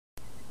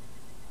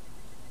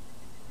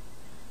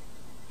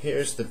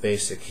Here's the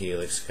basic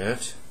helix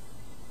cut.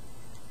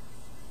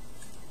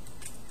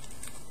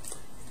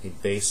 The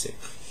basic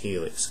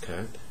helix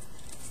cut.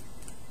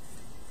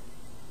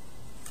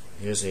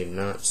 Here's a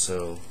not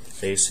so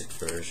basic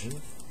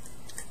version,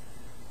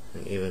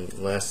 an even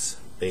less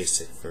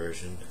basic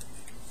version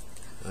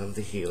of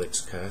the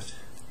helix cut.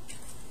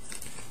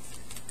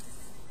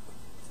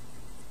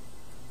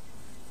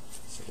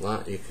 There's a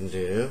lot you can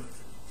do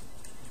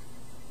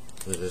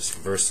with this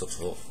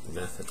versatile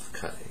method of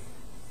cutting.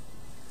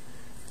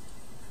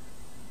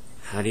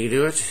 How do you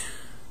do it?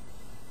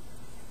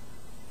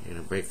 You're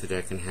going to break the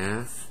deck in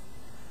half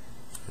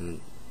and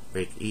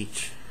break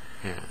each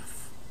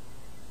half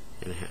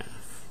in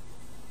half.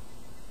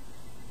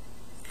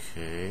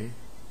 Okay.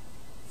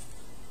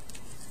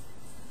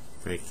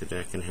 Break the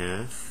deck in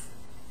half.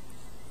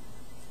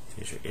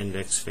 Use your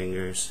index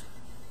fingers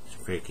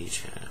to break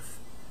each half.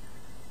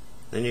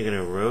 Then you're going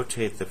to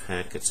rotate the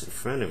packets in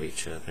front of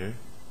each other.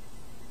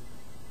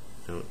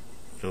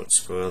 Don't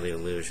spoil the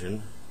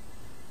illusion.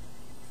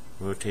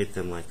 Rotate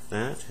them like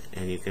that,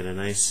 and you get a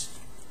nice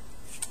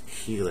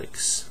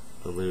helix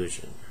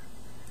illusion.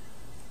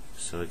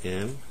 So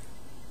again,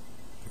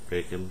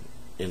 break them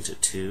into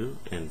two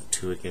and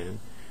two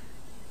again.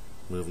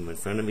 Move them in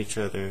front of each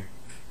other,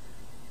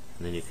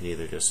 and then you can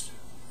either just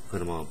put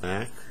them all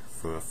back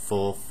for a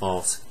full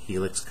false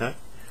helix cut,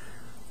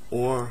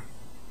 or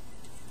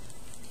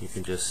you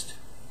can just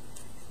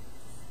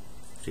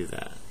do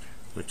that,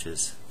 which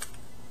is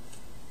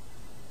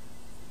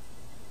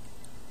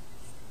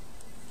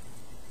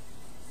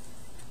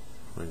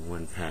pulling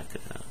one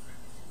packet out,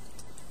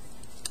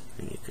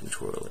 and you can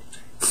twirl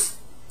it.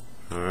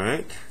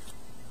 Alright,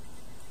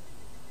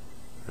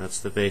 that's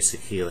the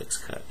basic helix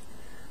cut.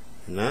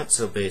 The not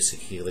so basic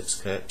helix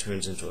cut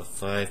turns into a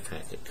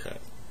 5-packet cut.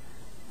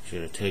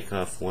 You're going to take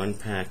off one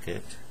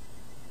packet,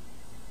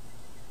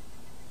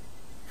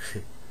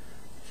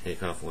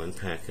 take off one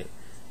packet,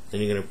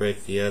 then you're going to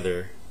break the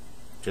other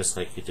just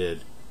like you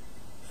did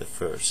the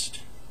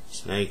first.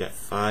 So now you got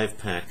 5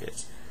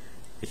 packets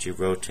that you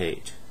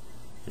rotate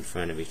in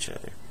front of each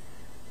other.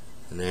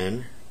 And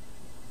then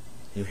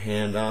you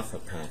hand off a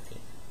packet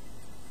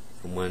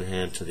from one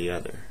hand to the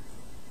other.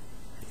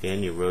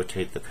 Again, you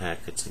rotate the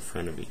packets in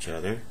front of each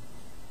other.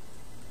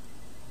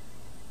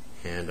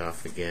 Hand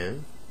off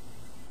again.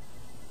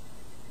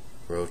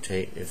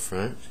 Rotate in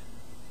front.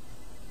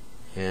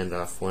 Hand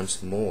off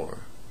once more.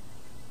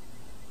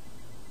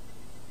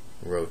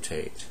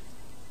 Rotate.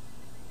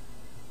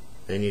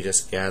 Then you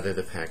just gather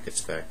the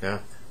packets back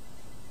up.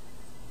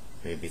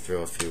 Maybe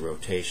throw a few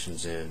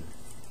rotations in.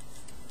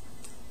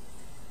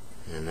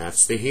 And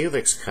that's the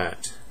helix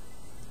cut.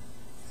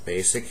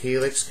 Basic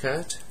helix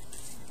cut.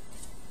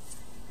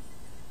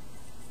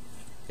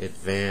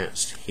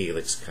 Advanced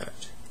helix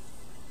cut.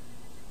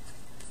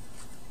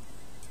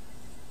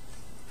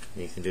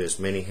 You can do as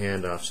many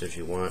handoffs as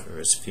you want or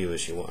as few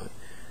as you want.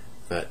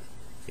 But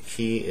the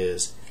key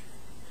is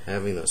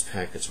having those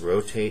packets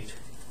rotate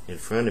in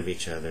front of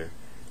each other.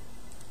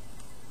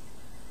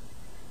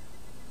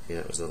 See,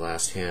 that was the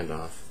last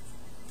handoff.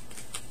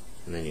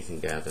 And then you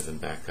can gather them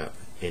back up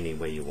any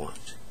way you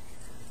want.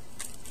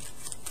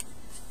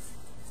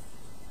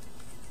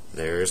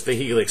 There's the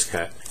helix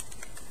cut.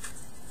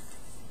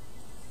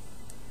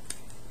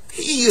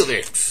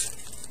 Helix!